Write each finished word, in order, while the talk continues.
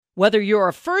Whether you're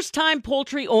a first-time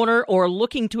poultry owner or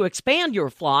looking to expand your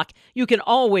flock, you can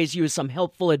always use some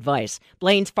helpful advice.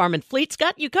 Blaine's Farm and Fleet's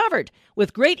got you covered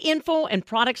with great info and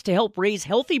products to help raise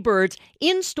healthy birds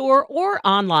in-store or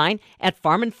online at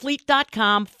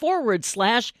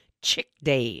farmandfleet.com/chick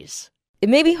days. It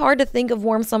may be hard to think of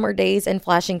warm summer days and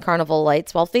flashing carnival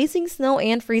lights while facing snow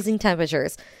and freezing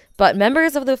temperatures, but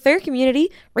members of the fair community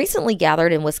recently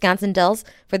gathered in Wisconsin Dells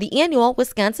for the annual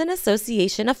Wisconsin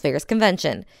Association of Fairs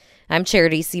Convention. I'm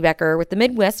Charity Seebecker with the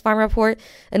Midwest Farm Report,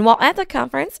 and while at the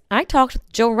conference, I talked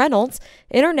with Joe Reynolds,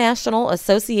 International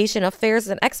Association of Fairs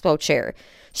and Expo Chair.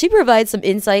 She provides some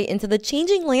insight into the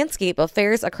changing landscape of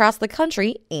fairs across the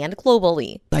country and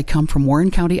globally. I come from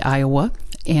Warren County, Iowa,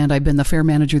 and I've been the fair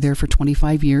manager there for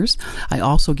 25 years. I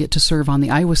also get to serve on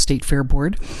the Iowa State Fair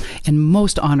Board, and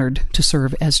most honored to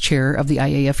serve as chair of the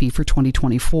IAFE for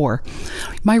 2024.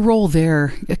 My role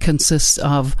there consists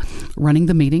of running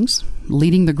the meetings,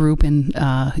 leading the group in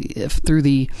through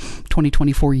the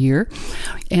 2024 year,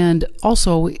 and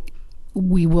also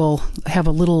we will have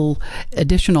a little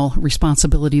additional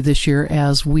responsibility this year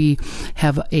as we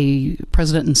have a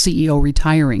president and CEO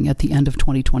retiring at the end of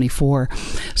 2024.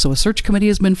 So a search committee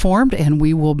has been formed, and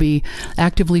we will be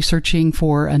actively searching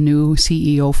for a new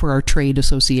CEO for our trade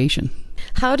association.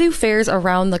 How do fairs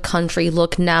around the country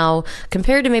look now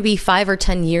compared to maybe 5 or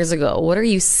 10 years ago? What are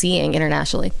you seeing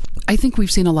internationally? I think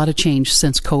we've seen a lot of change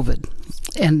since COVID,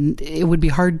 and it would be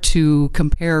hard to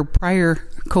compare prior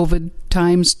COVID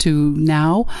times to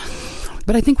now.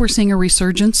 But I think we're seeing a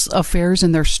resurgence of fairs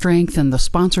and their strength, and the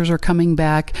sponsors are coming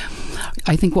back.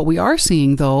 I think what we are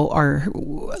seeing, though, are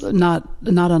not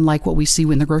unlike what we see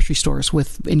in the grocery stores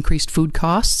with increased food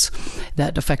costs.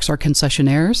 That affects our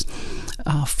concessionaires.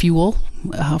 Fuel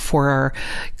for our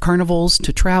carnivals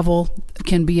to travel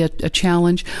can be a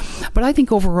challenge. But I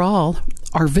think overall,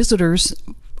 our visitors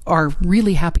are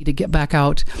really happy to get back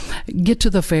out, get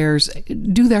to the fairs,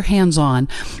 do their hands-on.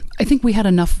 I think we had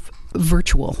enough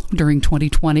virtual during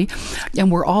 2020,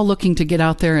 and we're all looking to get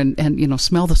out there and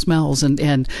smell the smells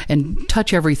and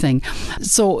touch everything.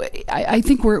 So I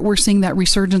think we're seeing that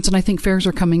resurgence, and I think fairs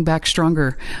are coming back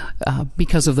stronger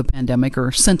because of the pandemic,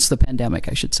 or since the pandemic,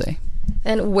 I should say.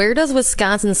 And where does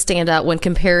Wisconsin stand out when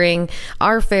comparing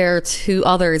our fair to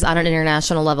others on an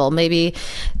international level? Maybe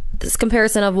this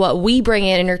comparison of what we bring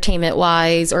in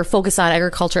entertainment-wise or focus on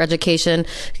agriculture education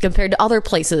compared to other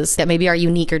places that maybe are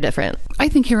unique or different. I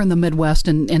think here in the Midwest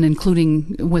and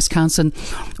including Wisconsin,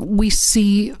 we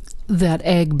see that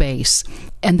ag base,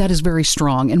 and that is very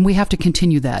strong, and we have to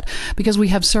continue that because we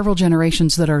have several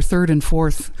generations that are third and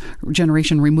fourth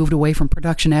generation removed away from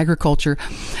production agriculture,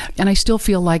 and I still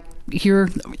feel like here,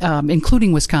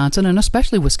 including Wisconsin, and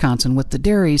especially Wisconsin with the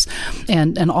dairies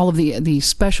and all of the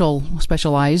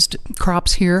specialized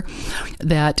crops here,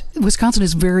 that Wisconsin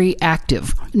is very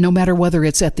active, no matter whether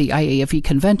it's at the IAFE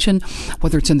convention,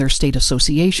 whether it's in their state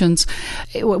associations.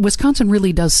 Wisconsin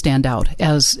really does stand out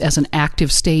as an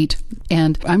active state,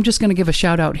 and I'm just going to give a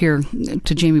shout out here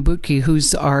to Jamie Bootke,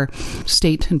 who's our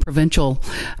state and provincial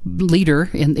leader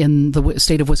in the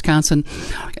state of Wisconsin.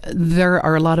 There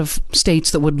are a lot of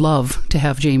states that would love to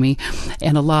have Jamie,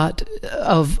 and a lot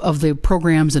of the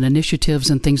programs and initiatives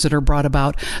and things that are brought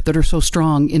about that are so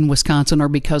strong in Wisconsin are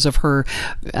because of her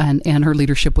and her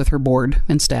leadership with her board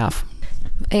and staff.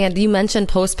 And you mentioned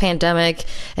post-pandemic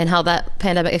and how that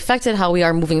pandemic affected how we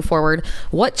are moving forward.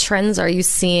 What trends are you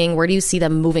seeing? Where do you see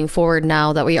them moving forward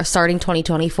now that we are starting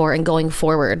 2024 and going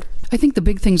forward? I think the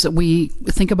big things that we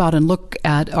think about and look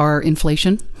at are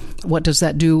inflation. What does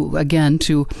that do, again,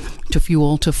 to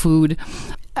fuel, to food?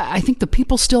 I think the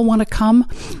people still want to come.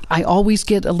 I always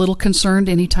get a little concerned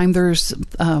anytime there's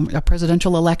a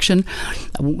presidential election.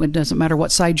 It doesn't matter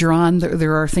what side you're on.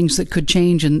 There are things that could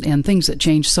change and things that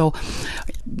change. So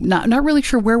not really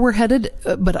sure where we're headed,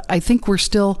 but I think we're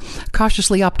still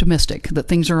cautiously optimistic that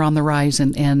things are on the rise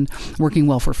and working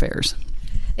well for fairs.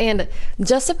 And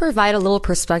just to provide a little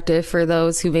perspective for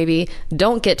those who maybe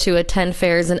don't get to attend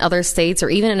fairs in other states or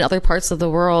even in other parts of the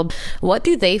world, what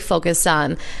do they focus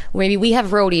on? Maybe we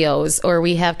have rodeos or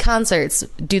we have concerts.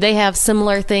 Do they have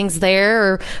similar things there,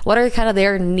 or what are kind of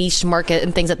their niche market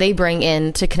and things that they bring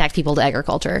in to connect people to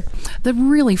agriculture? The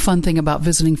really fun thing about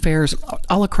visiting fairs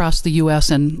all across the U.S.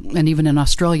 and even in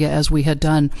Australia, as we had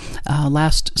done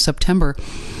last September,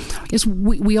 is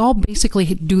we all basically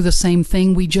do the same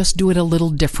thing. We just do it a little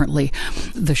differently.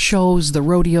 The shows, the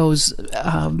rodeos,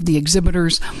 the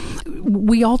exhibitors,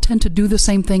 we all tend to do the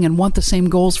same thing and want the same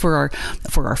goals for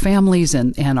our families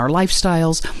and our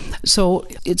lifestyles. So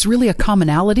it's really a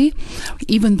commonality,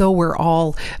 even though we're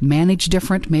all managed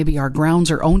different. Maybe our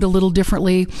grounds are owned a little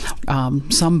differently.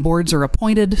 Some boards are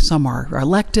appointed, some are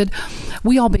elected.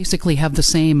 We all basically have the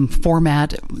same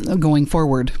format going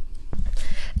forward.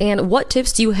 And what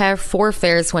tips do you have for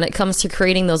fairs when it comes to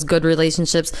creating those good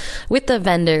relationships with the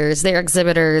vendors, their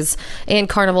exhibitors, and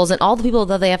carnivals, and all the people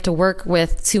that they have to work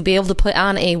with to be able to put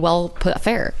on a well-put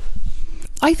fair?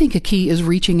 I think a key is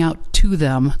reaching out to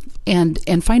them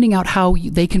and finding out how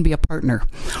they can be a partner.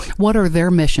 What are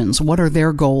their missions? What are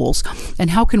their goals?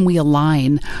 And how can we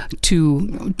align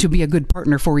to be a good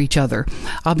partner for each other?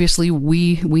 Obviously,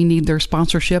 we need their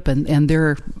sponsorship and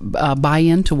their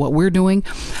buy-in to what we're doing,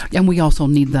 and we also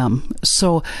need them.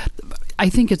 So I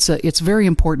think it's very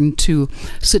important to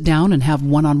sit down and have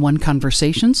one-on-one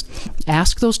conversations,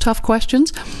 ask those tough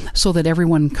questions so that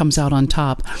everyone comes out on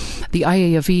top. The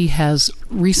IAFE has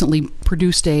recently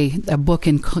produced a book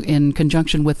in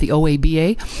conjunction with the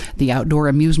OABA, the Outdoor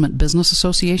Amusement Business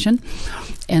Association,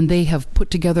 and they have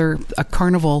put together a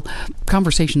carnival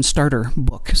conversation starter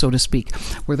book, so to speak,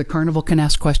 where the carnival can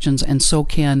ask questions and so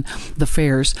can the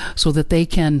fairs, so that they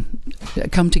can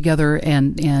come together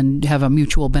and have a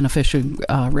mutual beneficial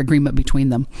agreement between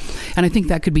them. And I think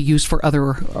that could be used for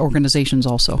other organizations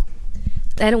also.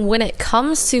 And when it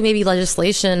comes to maybe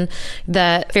legislation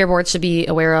that fair boards should be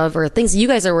aware of or things you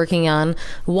guys are working on,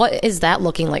 what is that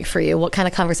looking like for you? What kind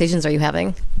of conversations are you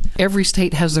having? Every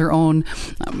state has their own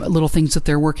little things that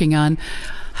they're working on.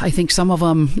 I think some of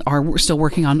them are still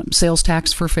working on sales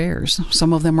tax for fairs.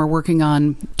 Some of them are working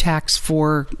on tax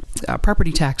for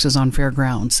property taxes on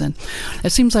fairgrounds. And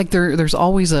it seems like there's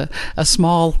always a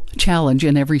small challenge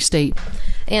in every state.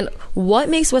 And what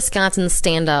makes Wisconsin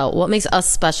stand out? What makes us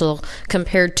special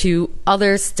compared to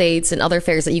other states and other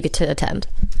fairs that you get to attend?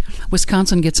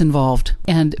 Wisconsin gets involved,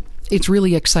 and it's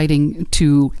really exciting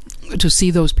to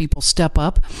see those people step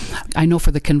up. I know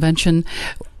for the convention,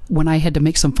 when I had to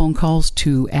make some phone calls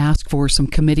to ask for some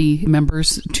committee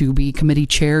members to be committee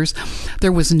chairs,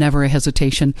 there was never a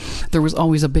hesitation. There was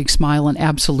always a big smile, and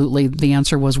absolutely the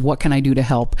answer was, what can I do to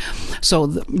help? So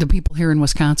the people here in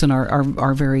Wisconsin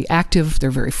are very active, they're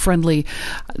very friendly,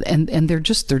 and they're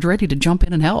ready to jump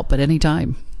in and help at any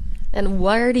time. And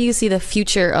where do you see the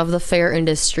future of the fair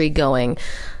industry going?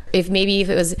 If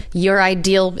it was your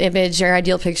ideal image, your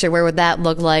ideal picture, where would that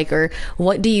look like? Or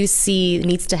what do you see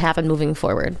needs to happen moving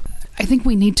forward? I think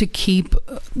we need to keep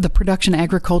the production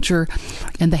agriculture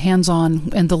and the hands-on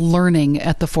and the learning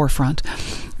at the forefront.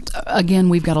 Again,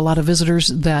 we've got a lot of visitors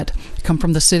that come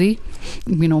from the city.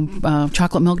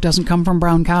 Chocolate milk doesn't come from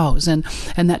brown cows and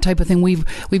that type of thing.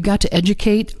 We've got to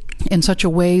educate in such a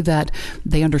way that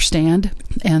they understand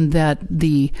and that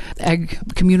the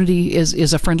ag community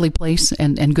is a friendly place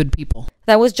and good people.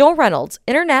 That was Joe Reynolds,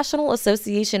 International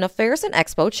Association of Fairs and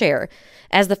Expo Chair.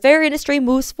 As the fair industry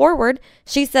moves forward,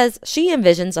 she says she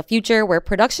envisions a future where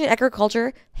production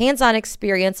agriculture, hands-on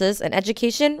experiences, and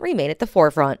education remain at the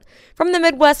forefront. From the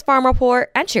Midwest Farm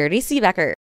Report, I'm Charity Seebecker.